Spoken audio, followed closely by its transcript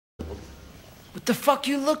What the fuck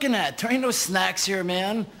you looking at? There ain't no snacks here,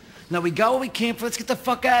 man. Now we got what we came for. Let's get the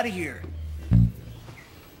fuck out of here.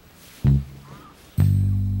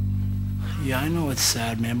 Yeah, I know it's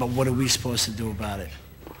sad, man, but what are we supposed to do about it?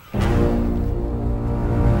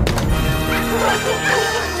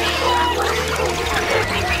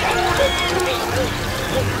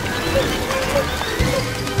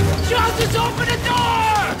 Justice, open the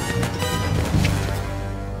door!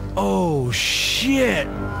 Oh, shit!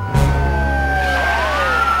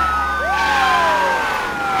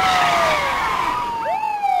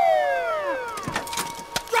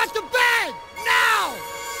 Drop the bed! Now!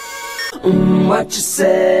 What you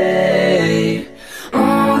say?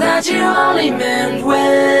 That you only meant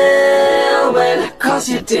well, well, 'cause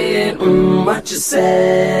you did. What you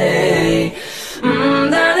say?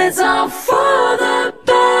 That it's all for the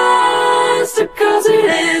best, 'cause it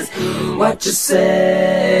is. What you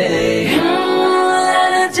say?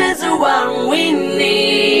 That it's just what we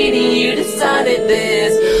need, and you decided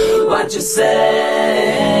this. What you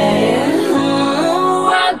say?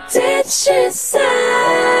 What did she say?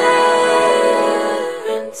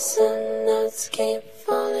 Rinse and nuts keep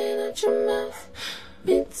falling out your mouth.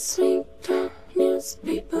 Mid-sweet